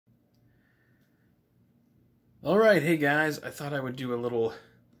Alright, hey guys, I thought I would do a little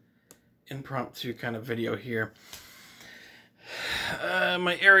impromptu kind of video here.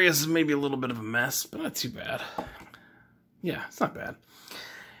 My area is maybe a little bit of a mess, but not too bad. Yeah, it's not bad.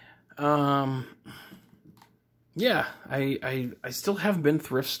 Yeah, I still have been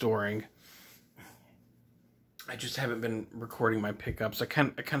thrift storing. I just haven't been recording my pickups. I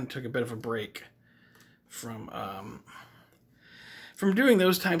kind of took a bit of a break from doing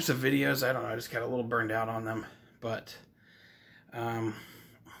those types of videos. I don't know, I just got a little burned out on them. But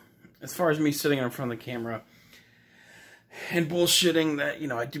as far as me sitting in front of the camera and bullshitting, that, you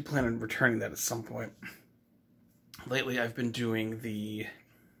know, I do plan on returning that at some point. Lately I've been doing the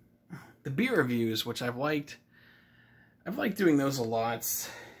beer reviews, which I've liked. I've liked doing those a lot.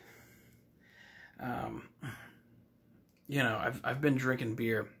 You know, I've been drinking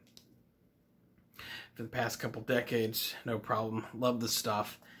beer for the past couple decades, no problem. Love the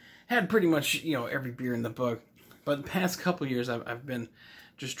stuff. Had pretty much, you know, every beer in the book. But the past couple years, I've been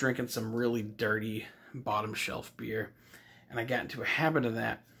just drinking some really dirty bottom shelf beer. And I got into a habit of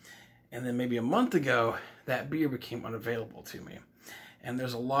that. And then maybe a month ago, that beer became unavailable to me. And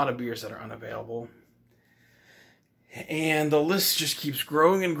there's a lot of beers that are unavailable. And the list just keeps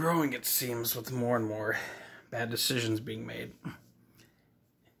growing and growing, it seems, with more and more bad decisions being made.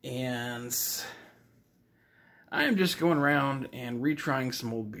 And I'm just going around and retrying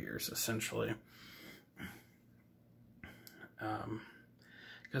some old beers, essentially.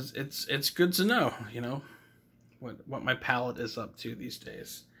 Because it's good to know, you know, what my palate is up to these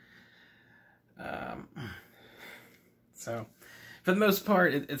days. So, for the most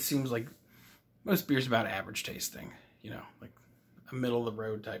part, it seems like most beer's about average tasting, you know, like a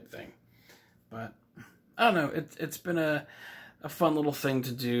middle-of-the-road type thing. But, I don't know, it's been a fun little thing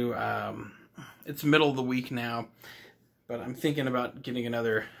to do. It's middle of the week now, but I'm thinking about getting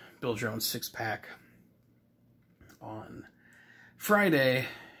another Build Your Own 6-pack on Friday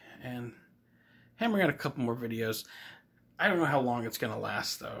and hammering out a couple more videos. I don't know how long it's going to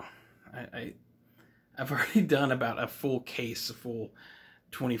last, though. I've already done about a full case, a full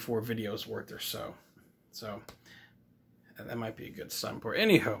 24 videos worth or so. So, that might be a good sign for it.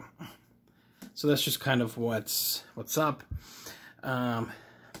 Anyhow, so that's just kind of what's up.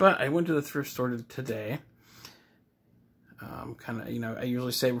 But I went to the thrift store today. Kind of, you know, I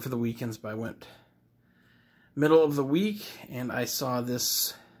usually save it for the weekends, but I went middle of the week, and I saw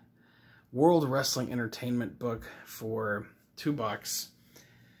this World Wrestling Entertainment book for $2.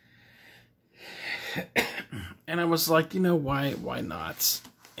 And I was like, you know, why not?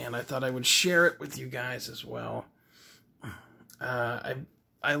 And I thought I would share it with you guys as well. I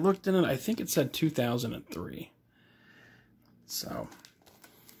looked in it, I think it said 2003. So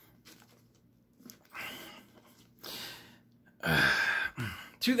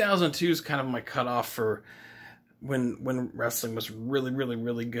 2002 is kind of my cutoff for when wrestling was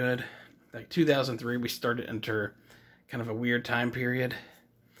really good. Like 2003, we started to enter kind of a weird time period.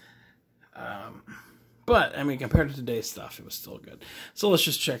 But, I mean, compared to today's stuff, it was still good. So let's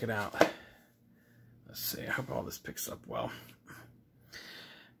just check it out. Let's see, I hope all this picks up well.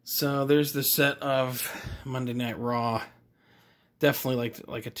 So there's the set of Monday Night Raw. Definitely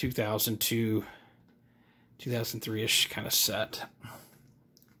like a 2002, 2003-ish kind of set.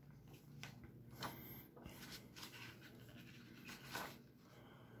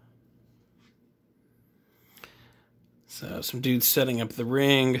 So some dudes setting up the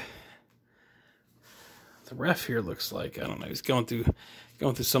ring. The ref here looks like, I don't know, he's going through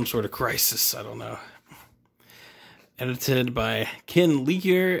some sort of crisis, I don't know. Edited by Ken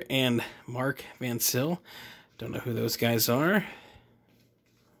Leakier and Mark Van Sil. Don't know who those guys are.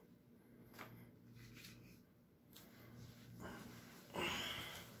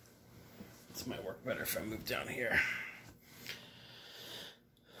 This might work better if I move down here.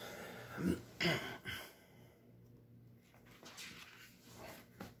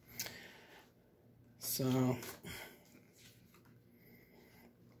 So,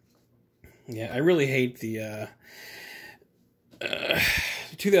 yeah, I really hate the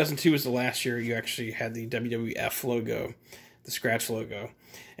 2002 was the last year you actually had the WWF logo, the scratch logo,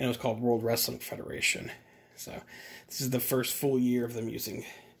 and it was called World Wrestling Federation. So, this is the first full year of them using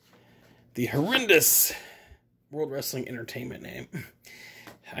the horrendous World Wrestling Entertainment name.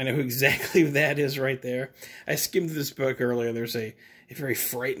 I know exactly who that is right there. I skimmed through this book earlier. There's a very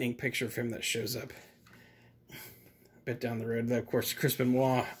frightening picture of him that shows up a bit down the road. Of course, Chris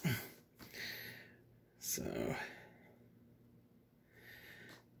Benoit. So,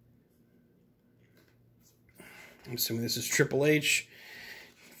 I'm assuming this is Triple H,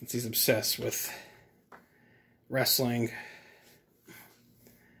 since he's obsessed with wrestling.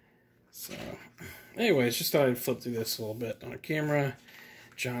 So, anyways, just thought I'd flip through this a little bit on camera.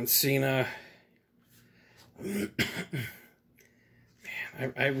 John Cena. Man,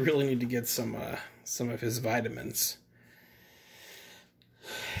 I really need to get some of his vitamins.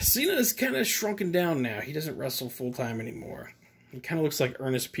 Cena is kind of shrunken down now. He doesn't wrestle full-time anymore. He kind of looks like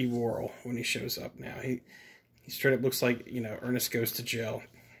Ernest P. Worrell when he shows up now. He straight up looks like, Ernest Goes to Jail.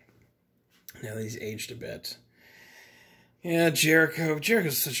 Now that he's aged a bit. Yeah, Jericho.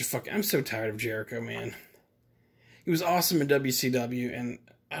 Jericho's such a I'm so tired of Jericho, man. He was awesome in WCW, and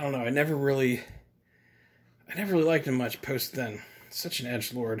I don't know, I never really liked him much post then. Such an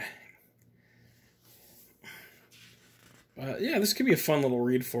edgelord. Yeah, this could be a fun little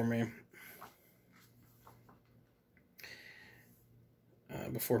read for me.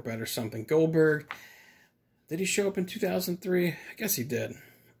 Before bed or something. Goldberg. Did he show up in 2003? I guess he did.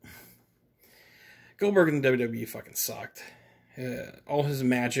 Goldberg in the WWE fucking sucked. All his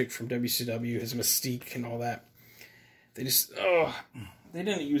magic from WCW, his mystique and all that. They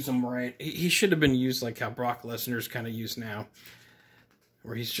didn't use him right. He should have been used like how Brock Lesnar's kind of used now.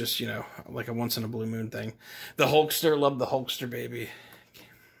 Where he's just, like a once in a blue moon thing. The Hulkster, love the Hulkster, baby.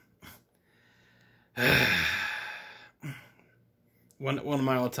 One of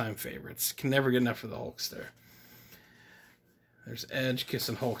my all-time favorites. Can never get enough of the Hulkster. There's Edge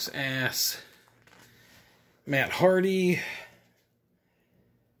kissing Hulk's ass. Matt Hardy.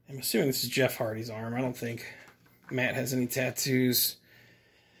 I'm assuming this is Jeff Hardy's arm. I don't think Matt has any tattoos.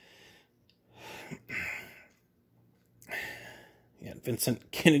 Yeah,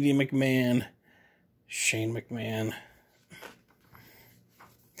 Vincent Kennedy McMahon. Shane McMahon.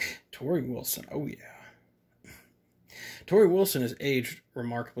 Torrie Wilson. Oh, yeah. Torrie Wilson has aged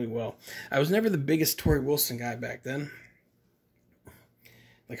remarkably well. I was never the biggest Torrie Wilson guy back then.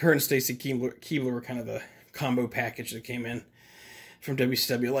 Like her and Stacy Keibler were kind of the combo package that came in from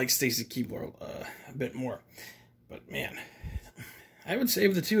WCW. I like Stacy Keibler a bit more. But man, I would say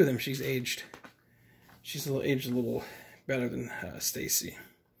of the two of them, she's aged. She's aged a little better than Stacy.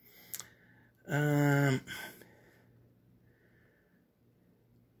 I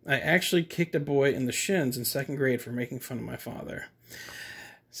actually kicked a boy in the shins in 2nd grade for making fun of my father.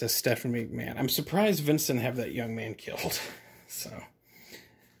 Says Stephanie McMahon. I'm surprised Vince didn't have that young man killed. So,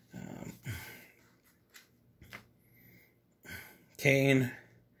 Kane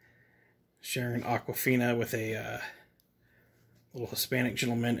sharing Aquafina with a little Hispanic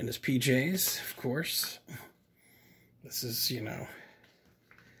gentleman in his PJs, of course. This is,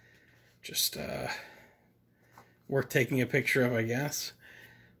 just worth taking a picture of, I guess.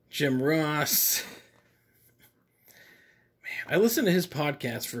 Jim Ross. Man, I listened to his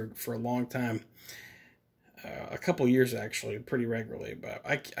podcast for a long time. A couple years, actually, pretty regularly. But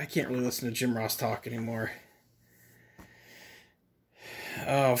I can't really listen to Jim Ross talk anymore.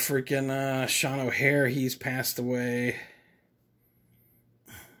 Oh, freaking Sean O'Hare, he's passed away.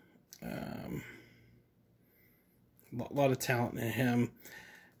 A lot of talent in him.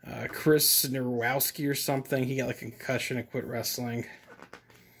 Chris Nowowski or something. He got like a concussion and quit wrestling.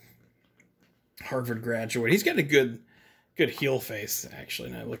 Harvard graduate. He's got a good heel face,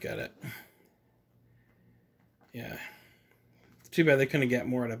 actually, now I look at it. Yeah. It's too bad they couldn't get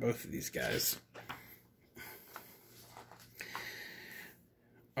more out of both of these guys.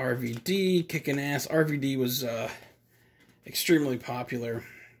 RVD, kicking ass. RVD was extremely popular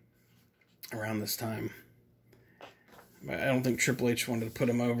around this time. But I don't think Triple H wanted to put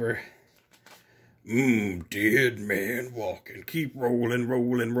him over. Dead man walking. Keep rolling,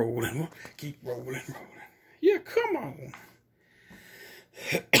 rolling, rolling. Keep rolling, rolling. Yeah, come on.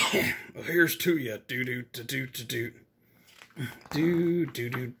 Well, here's to you. Do-do-do-do-do-do.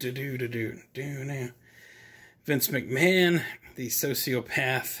 Do-do-do-do-do-do-do now. Vince McMahon, the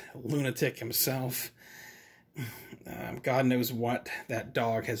sociopath, lunatic himself. God knows what that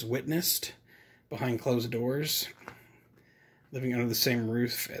dog has witnessed behind closed doors. Living under the same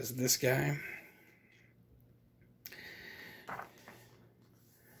roof as this guy.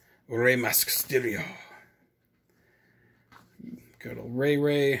 Rey Mysterio. Good old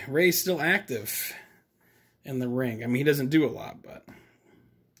Ray. Ray's still active in the ring. I mean, he doesn't do a lot, but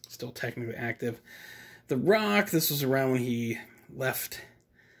still technically active. The Rock, this was around when he left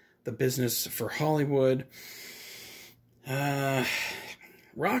the business for Hollywood.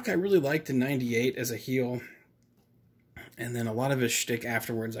 Rock I really liked in 98 as a heel. And then a lot of his shtick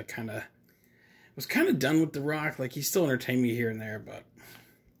afterwards, I was kind of done with The Rock. Like, he still entertained me here and there, but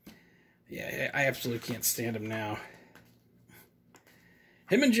yeah, I absolutely can't stand him now.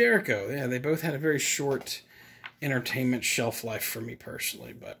 Him and Jericho, yeah, they both had a very short entertainment shelf life for me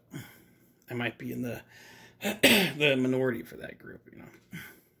personally, but I might be in the minority for that group,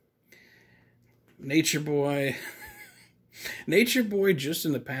 Nature Boy. Nature Boy, just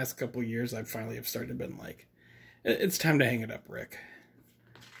in the past couple years, I finally have started to been like, it's time to hang it up, Rick.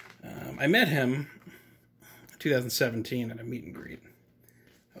 I met him in 2017 at a meet and greet.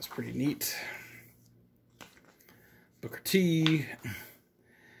 That was pretty neat. Booker T.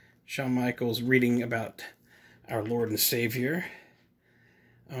 Shawn Michaels reading about our Lord and Savior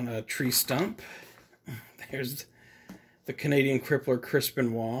on a tree stump. There's the Canadian crippler Chris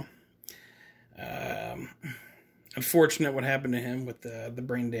Benoit. Unfortunate what happened to him with the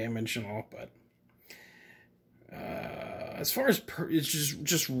brain damage and all, but as far as it's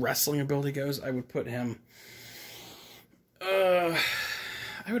just wrestling ability goes, I would put him. I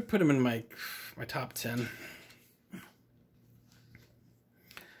would put him in my top 10.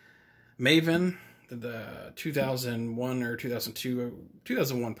 Maven, the 2001 or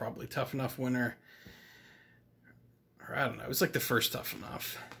 2001 probably Tough Enough winner. Or I don't know, it was like the first Tough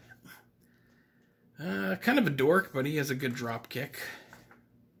Enough. Kind of a dork, but he has a good drop kick.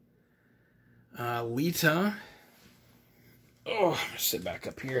 Lita. Oh, I'm gonna sit back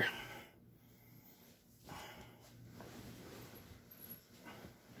up here.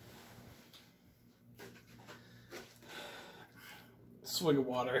 Swig of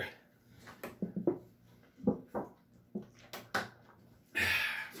water.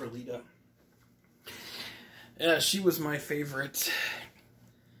 For Lita. Yeah, she was my favorite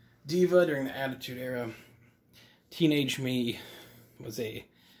diva during the Attitude Era. Teenage Me was a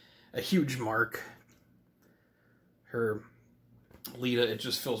huge mark. Her Lita, It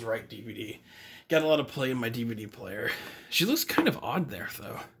Just Feels Right DVD. Got a lot of play in my DVD player. She looks kind of odd there,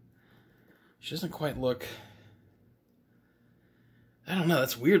 though. She doesn't quite look... I don't know,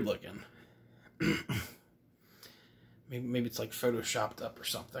 that's weird looking. Maybe it's like photoshopped up or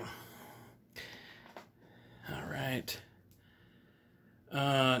something. Alright.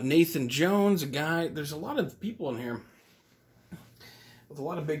 Nathan Jones, a guy... There's a lot of people in here with a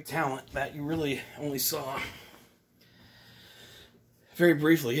lot of big talent that you really only saw very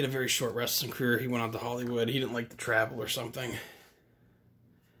briefly. He had a very short wrestling career. He went on to Hollywood. He didn't like to travel or something.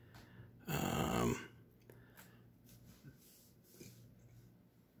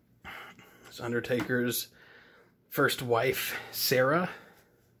 It's Undertaker's first wife, Sarah.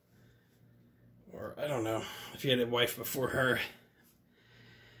 Or, I don't know if he had a wife before her.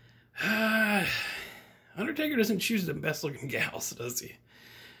 Undertaker doesn't choose the best looking gals, does he?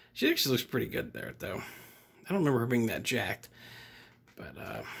 She actually looks pretty good there, though. I don't remember her being that jacked.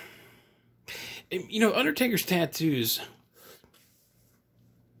 But, you know, Undertaker's tattoos,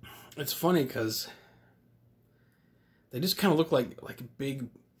 it's funny because they just kind of look like a big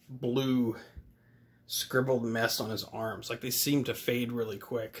blue scribbled mess on his arms. Like they seem to fade really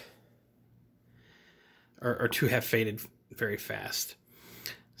quick. Or to have faded very fast.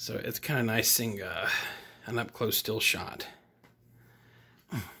 So it's kind of nice seeing an up-close still shot.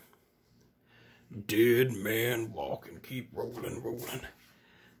 Dead man walking, keep rolling, rolling.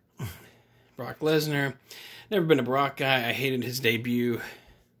 Brock Lesnar. Never been a Brock guy. I hated his debut.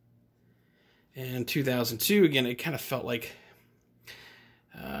 In 2002, again, it kind of felt like,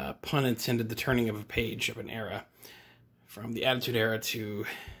 pun intended, the turning of a page of an era. From the Attitude Era to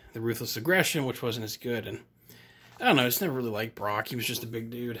the Ruthless Aggression, which wasn't as good. And I don't know, I just never really liked Brock. He was just a big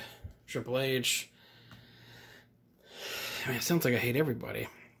dude. Triple H. I mean, it sounds like I hate everybody.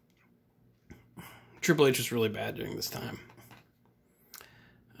 Triple H was really bad during this time.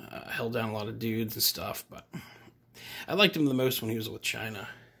 Held down a lot of dudes and stuff, but I liked him the most when he was with China.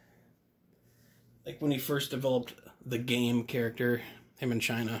 Like when he first developed the Game character, him and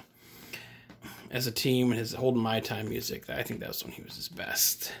China, as a team, and his Holding My Time music, I think that was when he was his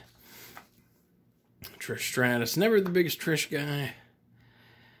best. Trish Stratus, never the biggest Trish guy.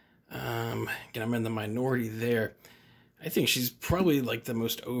 Again, I'm in the minority there. I think she's probably like the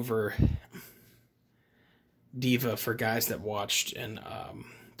most over diva for guys that watched and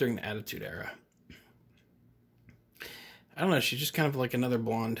during the Attitude Era. I don't know, she's just kind of like another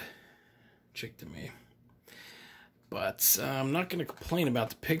blonde chick to me. But I'm not going to complain about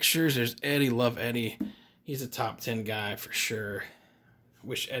the pictures. There's Eddie, love Eddie. He's a top 10 guy for sure.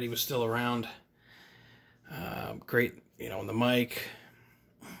 Wish Eddie was still around. Great, you know, on the mic.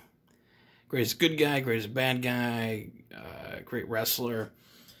 Greatest good guy, greatest bad guy. Great wrestler.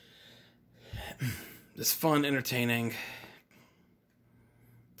 Just fun, entertaining.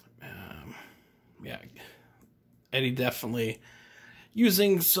 Yeah, Eddie definitely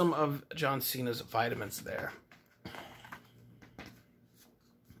using some of John Cena's vitamins there.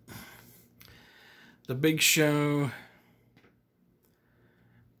 The Big Show.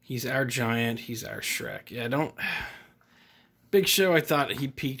 He's our giant. He's our Shrek. Yeah, Big Show, I thought he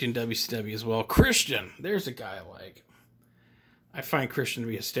peaked in WCW as well. Christian, there's a guy I like. I find Christian to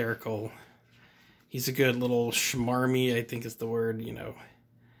be hysterical. He's a good little schmarmy, I think is the word, you know.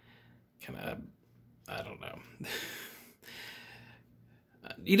 Kind of, I don't know.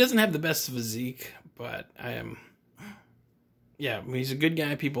 He doesn't have the best physique, but yeah, I mean, he's a good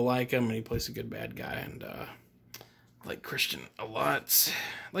guy. People like him, and he plays a good bad guy. And I like Christian a lot.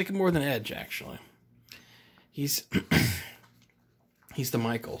 I like him more than Edge, actually. He's he's the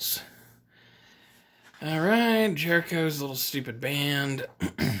Michaels. All right, Jericho's little stupid band.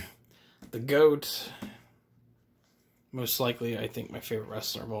 The GOAT. Most likely, I think, my favorite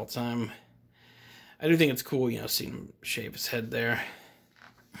wrestler of all time. I do think it's cool, you know, seeing him shave his head there.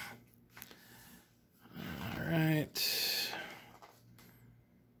 All right.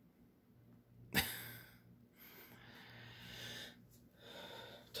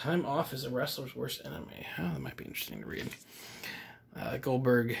 Time off is a wrestler's worst enemy. Oh, that might be interesting to read.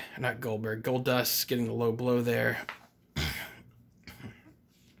 Goldberg, not Goldberg, Goldust getting the low blow there.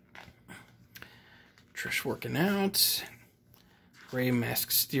 Trish working out. Rey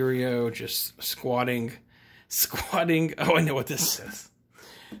Mysterio just squatting. Oh, I know what this is.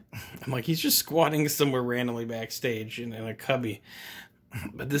 I'm like, he's just squatting somewhere randomly backstage in a cubby.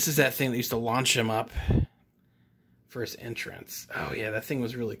 But this is that thing that used to launch him up for his entrance. Oh, yeah, that thing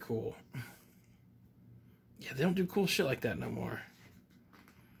was really cool. Yeah, they don't do cool shit like that no more.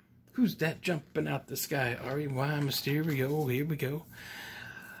 Who's that jumping out the sky? Rey Mysterio. Here we go.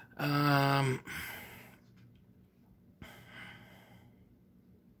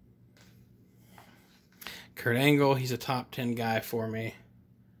 Kurt Angle, he's a top 10 guy for me.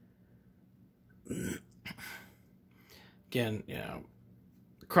 Again, you know,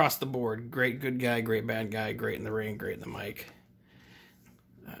 across the board, great good guy, great bad guy, great in the ring, great in the mic.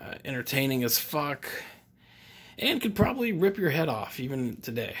 Entertaining as fuck. And could probably rip your head off, even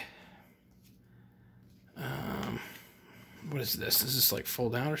today. What is this? Is this like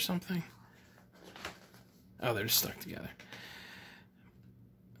fold out or something? Oh, they're just stuck together.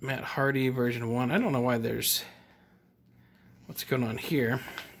 Matt Hardy, version 1. I don't know why there's... What's going on here?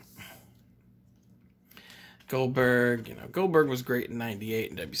 Goldberg, you know, Goldberg was great in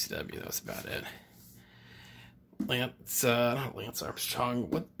 98 in WCW. That was about it. Not Lance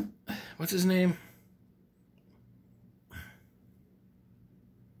Armstrong. What's his name?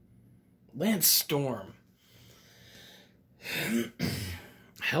 Lance Storm.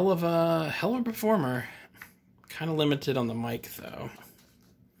 Hell of a performer. Kind of limited on the mic though.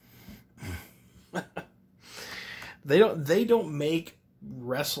 They don't make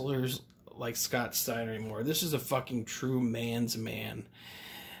wrestlers like Scott Steiner anymore. This is a fucking true man's man.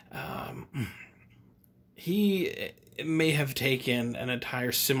 He may have taken an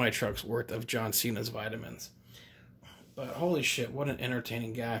entire semi-truck's worth of John Cena's vitamins. But holy shit, what an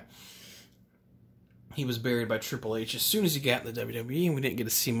entertaining guy. He was buried by Triple H as soon as he got in the WWE, and we didn't get to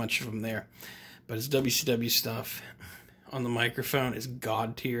see much of him there. But his WCW stuff on the microphone is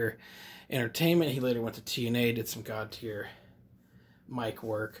god-tier entertainment. He later went to TNA, did some god-tier mic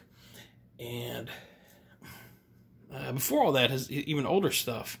work. And before all that, his even older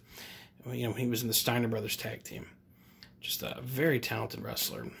stuff, you know, he was in the Steiner Brothers tag team. Just a very talented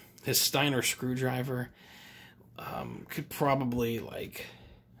wrestler. His Steiner screwdriver could probably, like...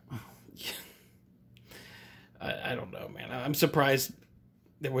 I don't know, man. I'm surprised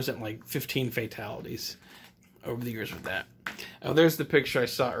there wasn't, like, 15 fatalities over the years with that. Oh, there's the picture I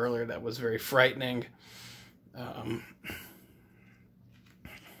saw earlier that was very frightening. Yeah,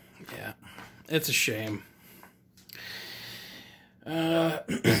 it's a shame. Dead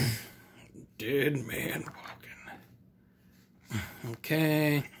man walking.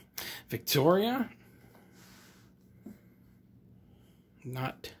 Okay. Victoria.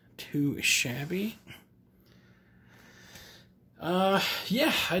 Not too shabby. Yeah,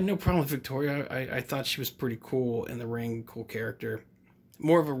 I had no problem with Victoria. I thought she was pretty cool in the ring, cool character.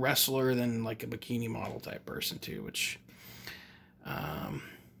 More of a wrestler than like a bikini model type person too, which,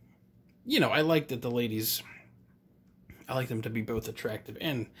 you know, I like that the ladies, I like them to be both attractive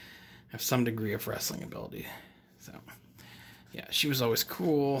and have some degree of wrestling ability. So, yeah, she was always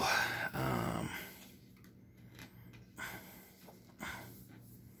cool.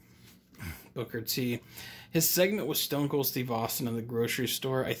 Booker T. His segment was Stone Cold Steve Austin in the grocery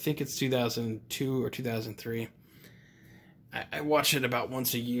store. I think it's 2002 or 2003. I watch it about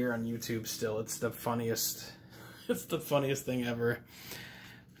once a year on YouTube still. It's the funniest. It's the funniest thing ever.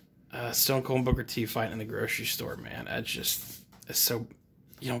 Stone Cold and Booker T fighting in the grocery store, man. It's so...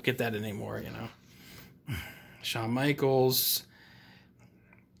 You don't get that anymore, you know. Shawn Michaels.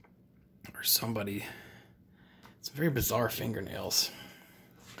 Or somebody Some very bizarre fingernails.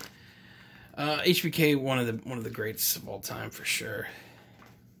 HBK, one of the greats of all time for sure.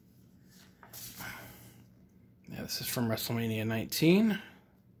 Yeah, this is from WrestleMania 19.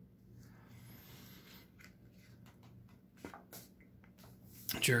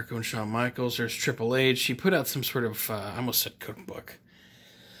 Jericho and Shawn Michaels. There's Triple H. He put out some sort of, I almost said cookbook.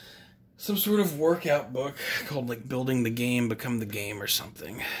 Some sort of workout book called, like, Building the Game, Become the Game or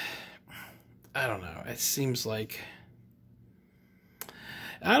something. I don't know. It seems like...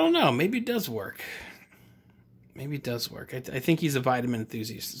 I don't know. Maybe it does work. Maybe it does work. I think he's a vitamin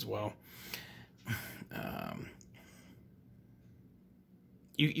enthusiast as well.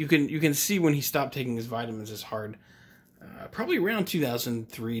 You can see when he stopped taking his vitamins as hard. Probably around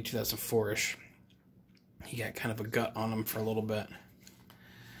 2003, 2004-ish. He got kind of a gut on him for a little bit.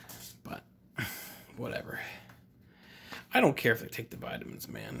 But, whatever. I don't care if they take the vitamins,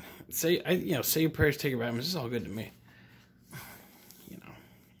 man. Say your prayers, take your vitamins. It's all good to me. You know.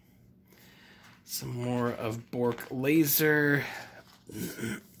 Some more of Bork Laser.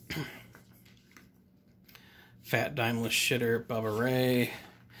 Fat Dimeless Shitter, Bubba Ray.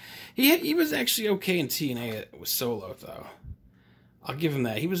 He was actually okay in TNA with Solo, though. I'll give him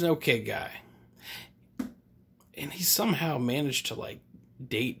that. He was an okay guy. And he somehow managed to, like,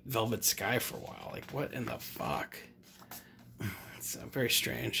 date Velvet Sky for a while. Like, what in the fuck? It's very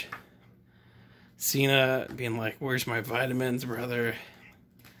strange. Cena being like, where's my vitamins, brother?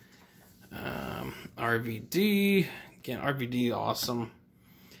 RVD. Again, RVD, awesome.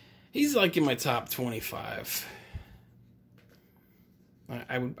 He's, like, in my top 25.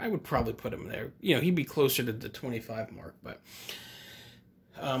 I would probably put him there. You know, he'd be closer to the 25 mark, but...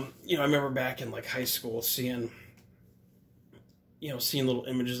 you know, I remember back in, like, high school seeing little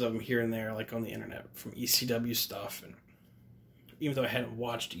images of him here and there, like, on the internet from ECW stuff, and even though I hadn't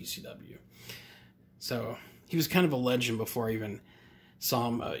watched ECW. So, he was kind of a legend before I even saw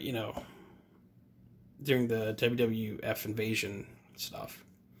him, you know, during the WWF Invasion stuff.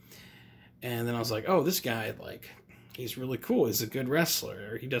 And then I was like, oh, this guy, like, he's really cool. He's a good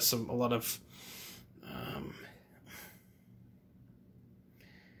wrestler. He does a lot of...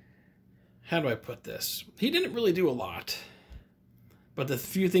 how do I put this? He didn't really do a lot. But the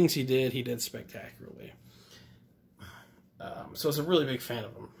few things he did spectacularly. So I was a really big fan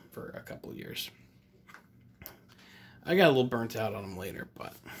of him for a couple of years. I got a little burnt out on him later,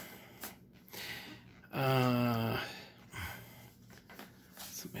 but...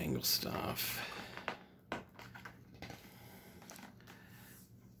 some angle stuff.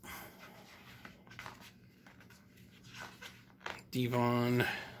 Devon.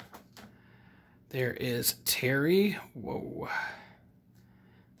 There is Terry. Whoa.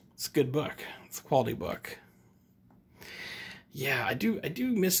 It's a good book. It's a quality book. Yeah, I do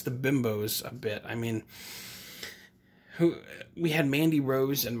miss the bimbos a bit. I mean, we had Mandy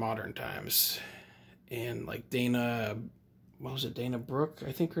Rose in Modern Times. And like Dana, what was it? Dana Brooke,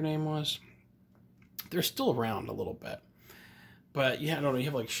 I think her name was. They're still around a little bit. But yeah, I don't know, you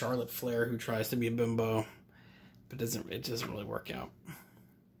have like Charlotte Flair who tries to be a bimbo. But it doesn't really work out.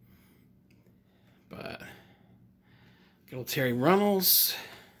 But good old Terry Runnels.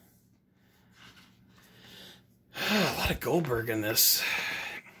 A lot of Goldberg in this.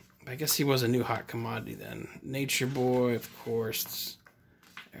 I guess he was a new hot commodity then. Nature Boy, of course.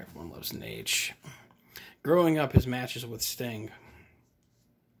 Everyone loves Nate. Growing up, his matches with Sting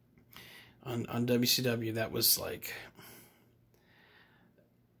on WCW, that was like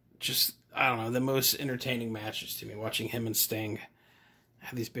just, I don't know, the most entertaining matches to me. Watching him and Sting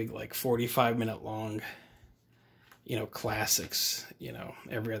have these big, like, 45-minute long, you know, classics, you know,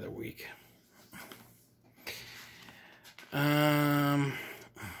 every other week.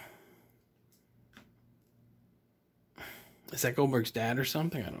 Is that Goldberg's dad or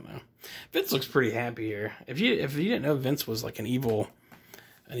something? I don't know. Vince looks pretty happy here. If you didn't know Vince was like an evil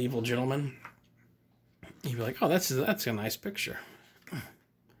gentleman, you'd be like, oh, that's a nice picture.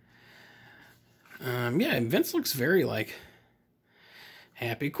 Yeah, and Vince looks very like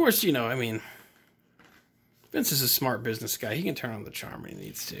happy. Of course, you know, I mean, Vince is a smart business guy. He can turn on the charm when he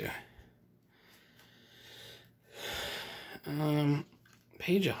needs to.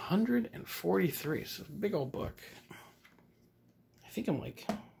 Page 143. So a big old book. I think I'm like,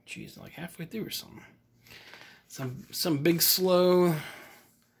 geez, like halfway through or something. Some big slow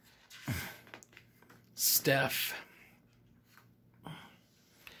Steph.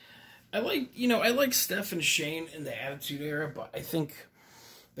 I like Steph and Shane in the Attitude Era, but I think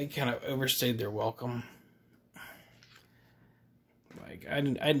they kind of overstayed their welcome. Like I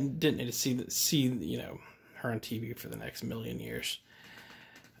didn't need to see you know, her on TV for the next million years.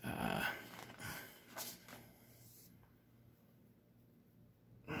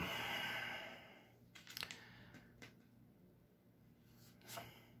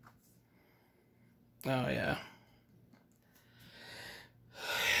 Oh, yeah.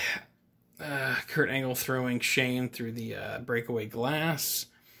 Kurt Angle throwing Shane through the breakaway glass.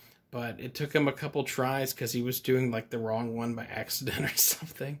 But it took him a couple tries because he was doing like the wrong one by accident or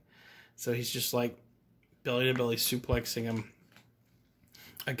something. So he's just like belly to belly suplexing him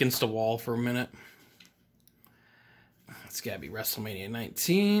against a wall for a minute. It's got to be WrestleMania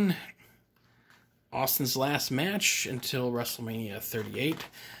 19. Austin's last match until WrestleMania 38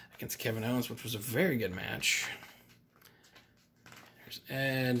 against Kevin Owens, which was a very good match. There's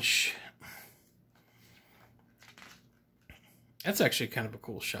Edge. That's actually kind of a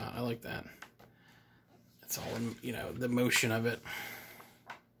cool shot. I like that. It's all in, you know, the motion of it.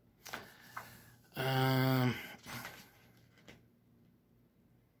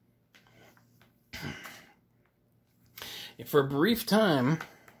 For a brief time,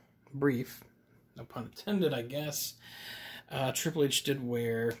 no pun intended, I guess, Triple H did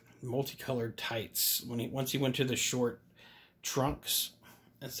wear multicolored tights once he went to the short trunks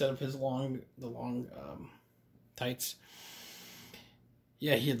instead of his long tights.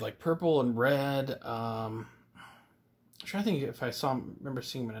 Yeah, he had like purple and red. I'm trying to think if I remember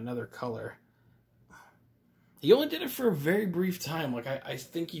seeing him in another color. He only did it for a very brief time. Like I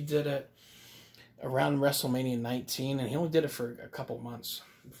think he did it around WrestleMania 19, and he only did it for a couple months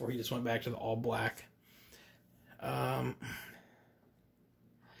before he just went back to the all black.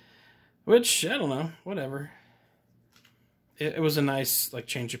 Which, I don't know, whatever. It was a nice like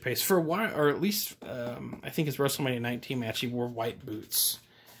change of pace for a while, or at least I think his WrestleMania 19 match he wore white boots,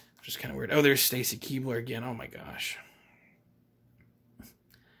 which is kind of weird. Oh, there's Stacy Keibler again. Oh my gosh,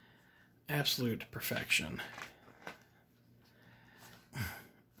 absolute perfection.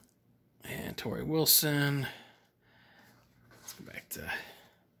 And Tori Wilson. Let's go back to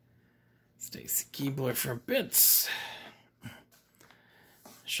Stacy Keibler for bits.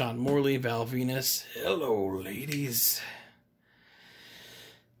 Sean Morley, Val Venus. Hello, ladies.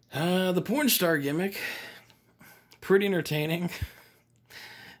 The porn star gimmick, pretty entertaining,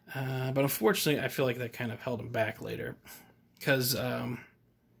 but unfortunately I feel like that kind of held him back later, because probably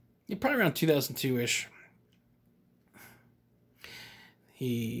around 2002-ish,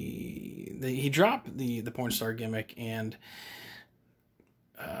 he dropped the porn star gimmick, and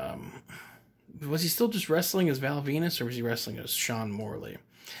was he still just wrestling as Val Venus, or was he wrestling as Sean Morley?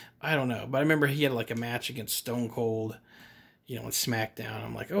 I don't know, but I remember he had like a match against Stone Cold, you know, on SmackDown.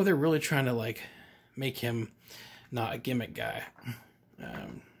 I'm like, oh, they're really trying to like make him not a gimmick guy.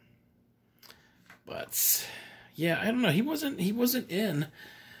 But yeah, I don't know. He wasn't in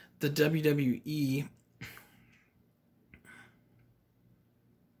the WWE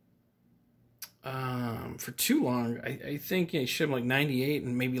for too long. I think he showed him like 98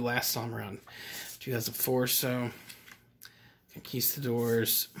 and maybe last time around 2004. So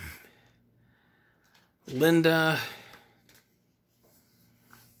Conquistadors, Linda.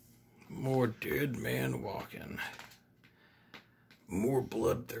 More dead man walking. More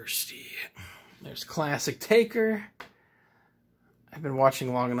bloodthirsty. There's classic Taker. I've been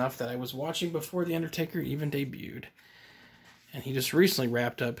watching long enough that I was watching before The Undertaker even debuted. And he just recently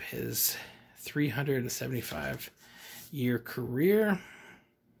wrapped up his 375-year career.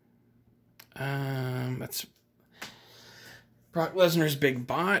 That's Brock Lesnar's big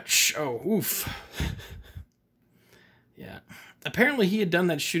botch. Oh, oof. Yeah. Apparently he had done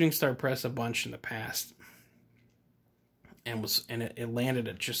that shooting star press a bunch in the past. And it landed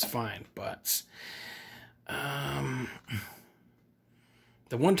it just fine. But the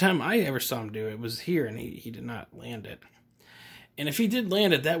one time I ever saw him do it was here, and he did not land it. And if he did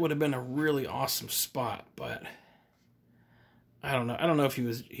land it, that would have been a really awesome spot. But I don't know. I don't know if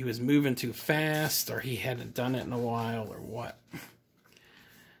he was moving too fast, or he hadn't done it in a while, or what.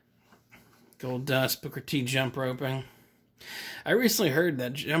 Gold Dust, Booker T jump roping. I recently heard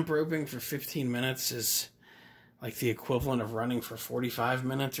that jump roping for 15 minutes is like the equivalent of running for 45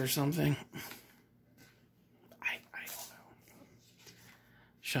 minutes or something. I don't know.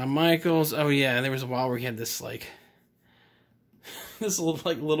 Shawn Michaels. Oh yeah, there was a while where he had this like this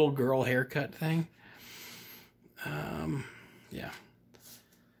little girl haircut thing. Yeah.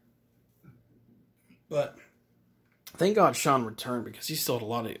 But thank God Shawn returned, because he still had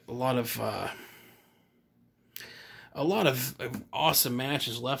a lot of awesome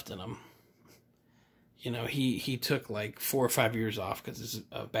matches left in him. You know, he took like 4 or 5 years off because of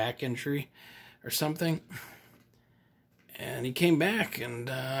a back injury or something. And he came back, and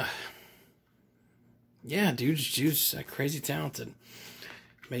yeah, dude's crazy talented.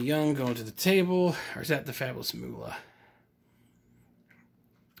 Mae Young going to the table, or is that the Fabulous Moolah?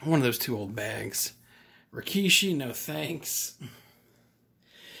 One of those two old bags. Rikishi, no thanks.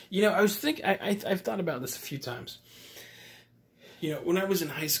 You know, I was thinking, I've thought about this a few times. You know, when I was in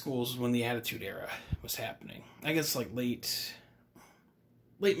high school is when the Attitude Era was happening. I guess like late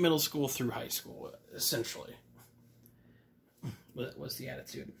middle school through high school, essentially. Was the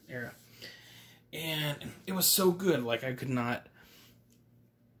Attitude Era. And it was so good, like I could not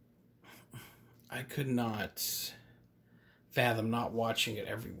fathom not watching it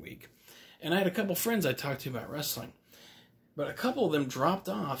every week. And I had a couple friends I talked to about wrestling. But a couple of them dropped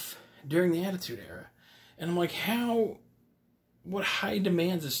off during the Attitude Era. And I'm like, what high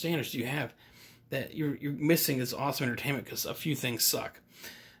demands and standards do you have that you're missing this awesome entertainment because a few things suck?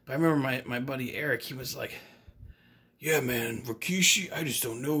 But I remember my buddy Eric, he was like, yeah, man, Rikishi, I just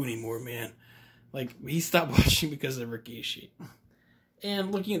don't know anymore, man. Like, he stopped watching because of Rikishi.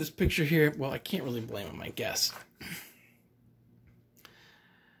 And looking at this picture here, well, I can't really blame him, I guess.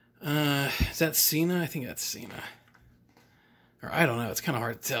 Is that Cena? I think that's Cena. Or I don't know, it's kind of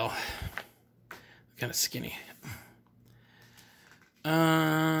hard to tell. Kind of skinny.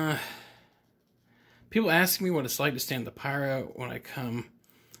 People ask me what it's like to stand the pyro when I come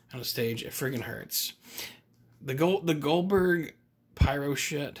on a stage. It friggin' hurts. The Goldberg pyro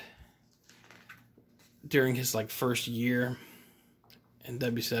shit during his like first year in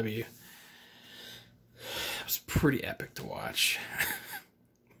WCW was pretty epic to watch.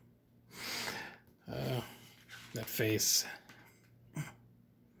 That face.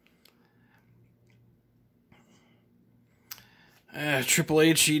 Triple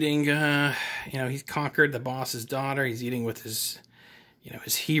H eating, he's conquered the boss's daughter. He's eating with his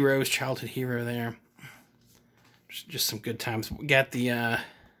heroes, childhood hero there. Just some good times. We got the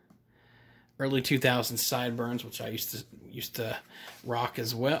early 2000s sideburns, which I used to rock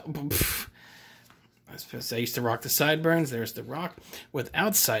as well. I suppose I used to rock the sideburns. There's The Rock.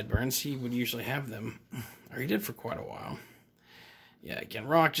 Without sideburns, he would usually have them, or he did for quite a while. Yeah, again,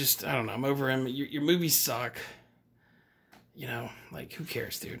 Rock just, I don't know, I'm over him. Your movies suck. You know, like, who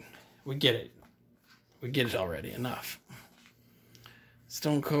cares, dude? We get it. We get it already. Enough.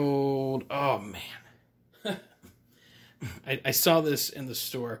 Stone Cold. Oh, man. I saw this in the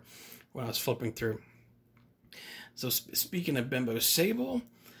store when I was flipping through. So, speaking of Bimbo, Sable,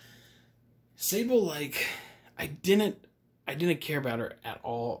 like, I didn't care about her at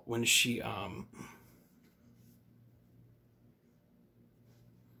all when she,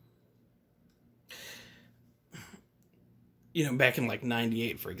 back in like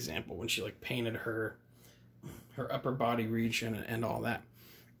 98, for example, when she like painted her upper body region and all that.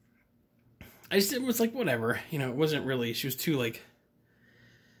 It was like, whatever, it wasn't really, she was too like,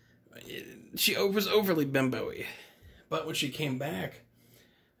 she was overly bimbo-y. But when she came back,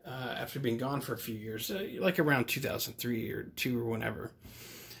 after being gone for a few years, like around 2003 or 2 or whenever,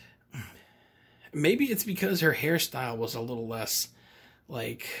 maybe it's because her hairstyle was a little less,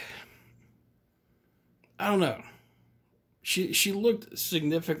 like, I don't know. She looked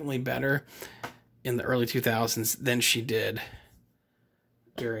significantly better in the early 2000s than she did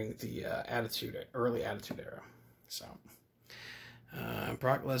during the early Attitude Era. So,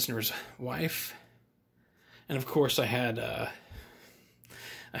 Brock Lesnar's wife, and of course I had the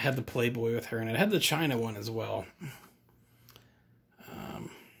Playboy with her, and I had the China one as well.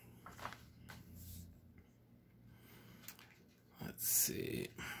 Let's see.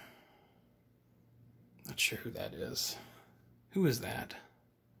 Not sure who that is. Who is that?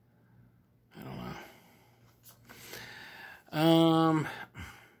 I don't know.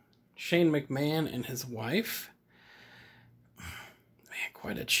 Shane McMahon and his wife. Man,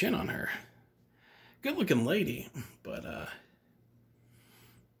 quite a chin on her. Good looking lady, but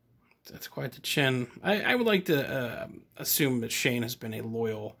that's quite the chin. I would like to assume that Shane has been a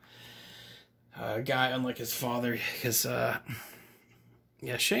loyal guy, unlike his father, because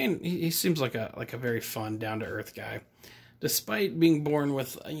Shane, he seems like a very fun, down to earth guy. Despite being born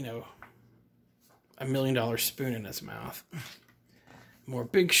with, $1 million spoon in his mouth. More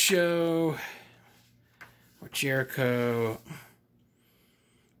Big Show. More Jericho.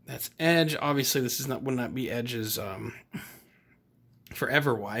 That's Edge. Obviously, this would not be Edge's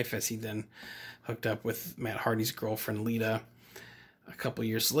forever wife, as he then hooked up with Matt Hardy's girlfriend, Lita, a couple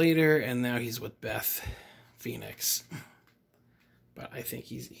years later, and now he's with Beth Phoenix. But I think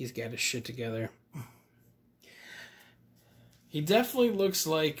he's got his shit together. He definitely looks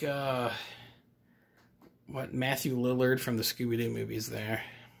like, Matthew Lillard from the Scooby-Doo movies there.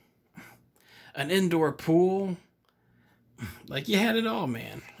 An indoor pool. Like, you had it all,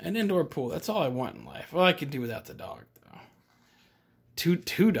 man. An indoor pool. That's all I want in life. Well, I could do without the dog, though.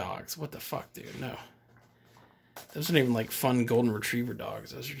 Two dogs. What the fuck, dude? No. Those aren't even, like, fun golden retriever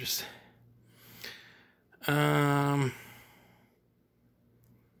dogs. Those are just...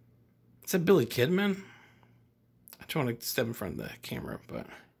 Is that Billy Kidman? I don't want to step in front of the camera, but...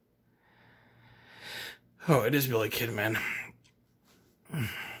 Oh, it is Billy Kidman.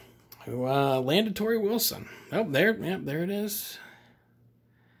 Who landed Tori Wilson. Oh, there. Yep, there it is.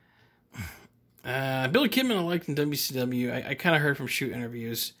 Billy Kidman I liked in WCW. I kind of heard from shoot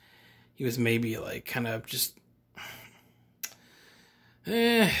interviews. He was maybe like kind of just...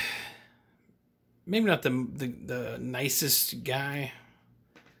 maybe not the nicest guy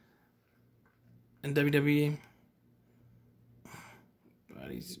in WWE. But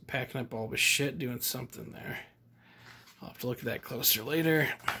he's packing up all of his shit, doing something there. I'll have to look at that closer later.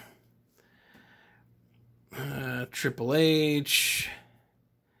 Triple H.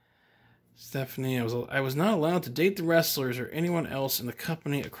 Stephanie, I was not allowed to date the wrestlers or anyone else in the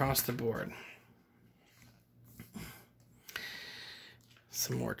company across the board.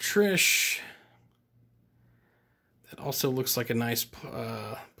 Some more Trish. That also looks like a nice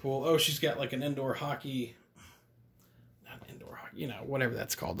pool. Oh, she's got like an indoor hockey. Not indoor hockey, you know, whatever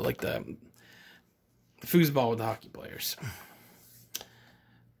that's called. Like the foosball with the hockey players.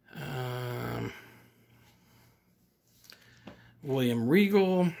 William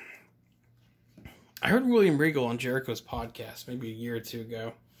Regal. I heard William Regal on Jericho's podcast maybe a year or two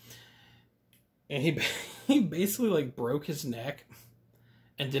ago. And he basically like broke his neck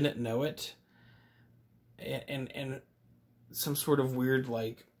and didn't know it. And some sort of weird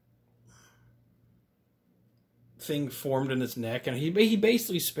like thing formed in his neck. And he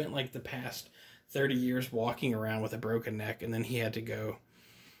basically spent like the past 30 years walking around with a broken neck. And then he had to go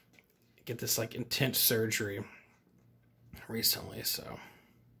get this like intense surgery recently, so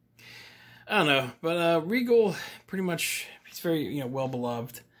I don't know, but Regal pretty much, he's very, you know, well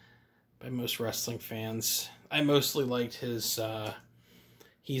beloved by most wrestling fans. I mostly liked his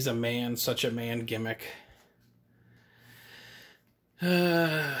he's a man, such a man gimmick.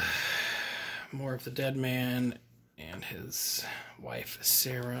 More of the Dead Man and his wife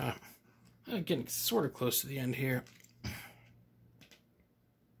Sarah. Getting sort of close to the end here.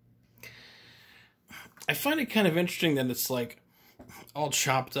 I find it kind of interesting that it's like all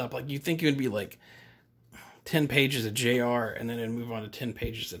chopped up. Like you think it would be like 10 pages of JR and then it'd move on to 10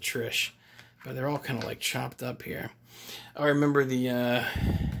 pages of Trish. But they're all kind of like chopped up here. I remember the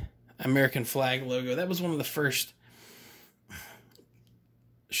American flag logo. That was one of the first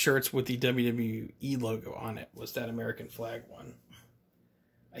shirts with the WWE logo on it. Was that American flag one.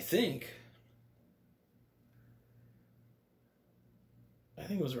 I think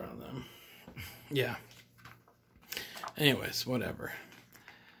it was around them. Yeah. Anyways, whatever.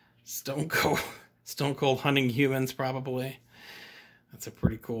 Stone Cold hunting humans, probably. That's a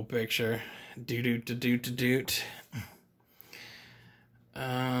pretty cool picture. Doot.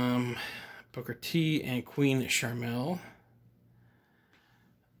 Booker T and Queen Charmel.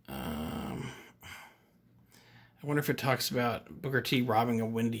 I wonder if it talks about Booker T robbing a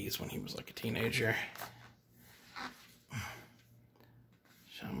Wendy's when he was like a teenager.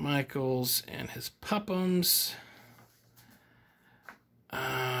 Shawn Michaels and his Puppums.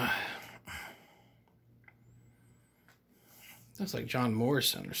 That's like John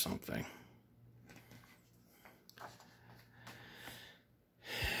Morrison or something.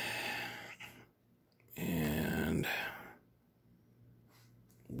 And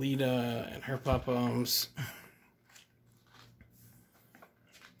Lita and her Puppums.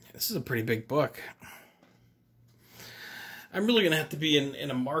 This is a pretty big book. I'm really going to have to be in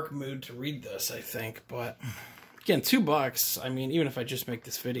a Mark mood to read this, I think. But, again, $2. I mean, even if I just make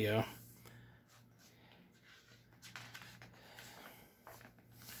this video.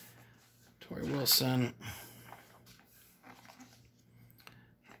 Tori Wilson.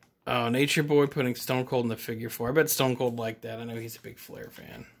 Oh, Nature Boy putting Stone Cold in the figure 4. I bet Stone Cold liked that. I know he's a big Flair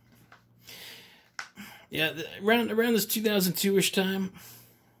fan. Yeah, around this 2002-ish time,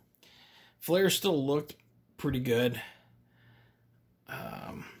 Flair still looked pretty good.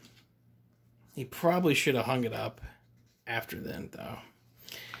 He probably should have hung it up after then, though.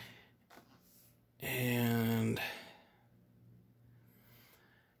 And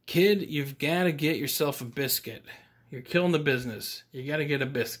kid, you've got to get yourself a biscuit. You're killing the business. You got to get a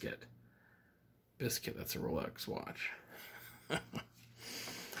biscuit. Biscuit, that's a Rolex watch.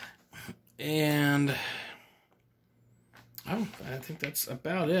 And oh, I think that's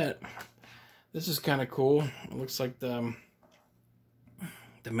about it. This is kind of cool. It looks like the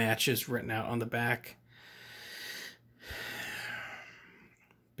match is written out on the back.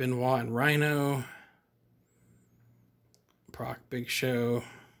 Benoit and Rhino. Brock, Big Show.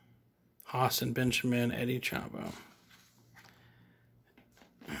 Haas and Benjamin, Eddie Chavo.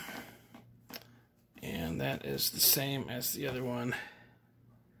 And that is the same as the other one.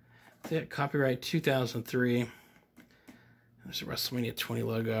 that's it. Copyright 2003. There's a WrestleMania 20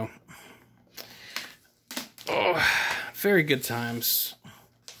 logo. Oh, very good times.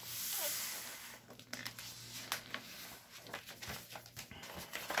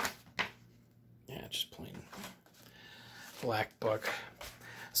 Yeah, just plain black book.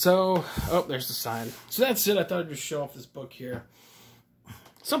 So, oh, there's the sign. So that's it. I thought I'd just show off this book here.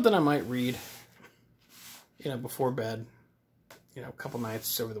 Something I might read, you know, before bed. You know, a couple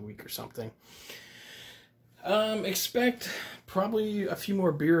nights over the week or something. Expect probably a few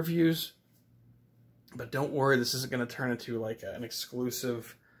more beer reviews. But don't worry, this isn't going to turn into like an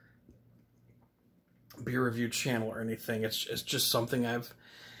exclusive beer review channel or anything. It's just something I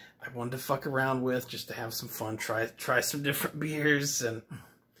wanted to fuck around with, just to have some fun, try some different beers, and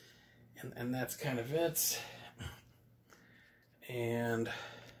that's kind of it. And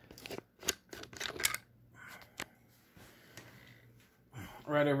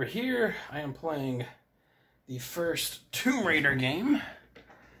right over here, I am playing the first Tomb Raider game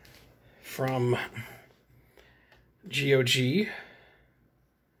from GOG.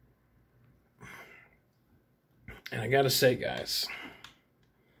 And I gotta say, guys,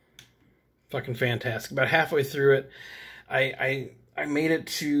 fucking fantastic. About halfway through it, I made it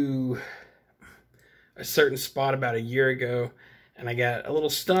to a certain spot about a year ago, and I got a little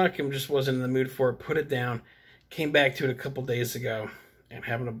stuck and just wasn't in the mood for it. Put it down. Came back to it a couple days ago, and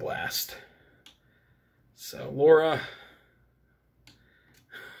having a blast. So, Laura...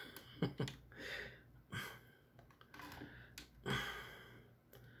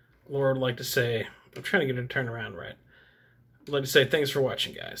 Laura would like to say, I'm trying to get her to turn around right. I'd like to say thanks for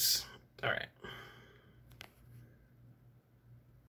watching, guys. All right.